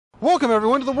Welcome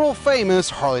everyone to the world famous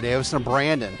Harley Davidson of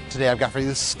Bradenton. Today I've got for you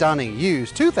this stunning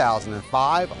used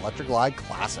 2005 Electra Glide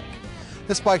Classic.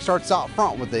 This bike starts out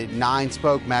front with the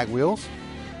 9-spoke mag wheels,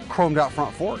 chromed out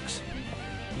front forks,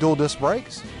 dual disc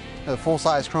brakes, a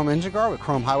full-size chrome engine guard with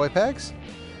chrome highway pegs.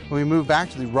 When we move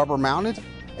back to the rubber mounted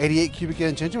 88 cubic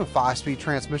inch engine with 5-speed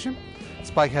transmission,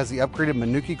 this bike has the upgraded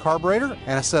Minuki carburetor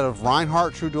and a set of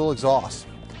Rinehart true dual exhausts.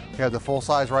 We have the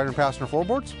full-size rider and passenger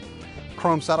floorboards,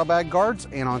 chrome saddlebag guards,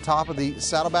 and on top of the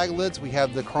saddlebag lids we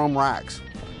have the chrome racks.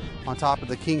 On top of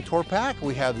the King Tour Pack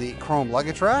we have the chrome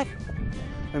luggage rack.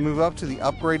 And move up to the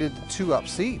upgraded 2-up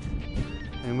seat.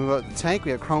 And move up the tank, we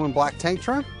have chrome and black tank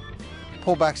trim,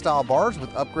 pullback style bars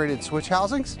with upgraded switch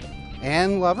housings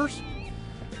and levers.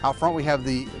 Out front we have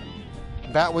the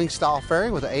Batwing style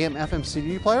fairing with an AM/FM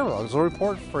CD player with auxiliary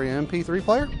port for your MP3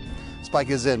 player. This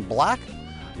bike is in black,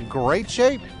 great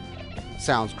shape,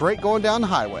 sounds great going down the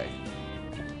highway.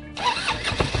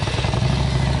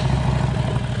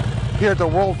 Here at the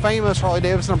world famous Harley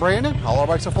Davidson of Bradenton, all our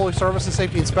bikes are fully serviced and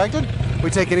safety inspected.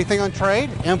 We take anything on trade,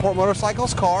 import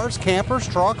motorcycles, cars, campers,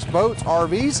 trucks, boats,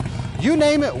 RVs, you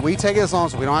name it, we take it as long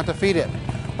as we don't have to feed it.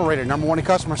 We're rated #1 in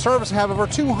customer service and have over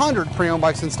 200 pre-owned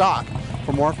bikes in stock.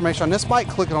 For more information on this bike,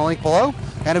 click on the link below.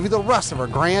 And to view the rest of our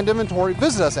grand inventory,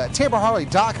 visit us at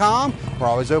TampaHarley.com. We're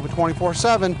always open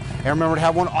 24/7. And remember to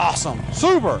have one awesome,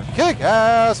 super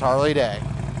kick-ass Harley day.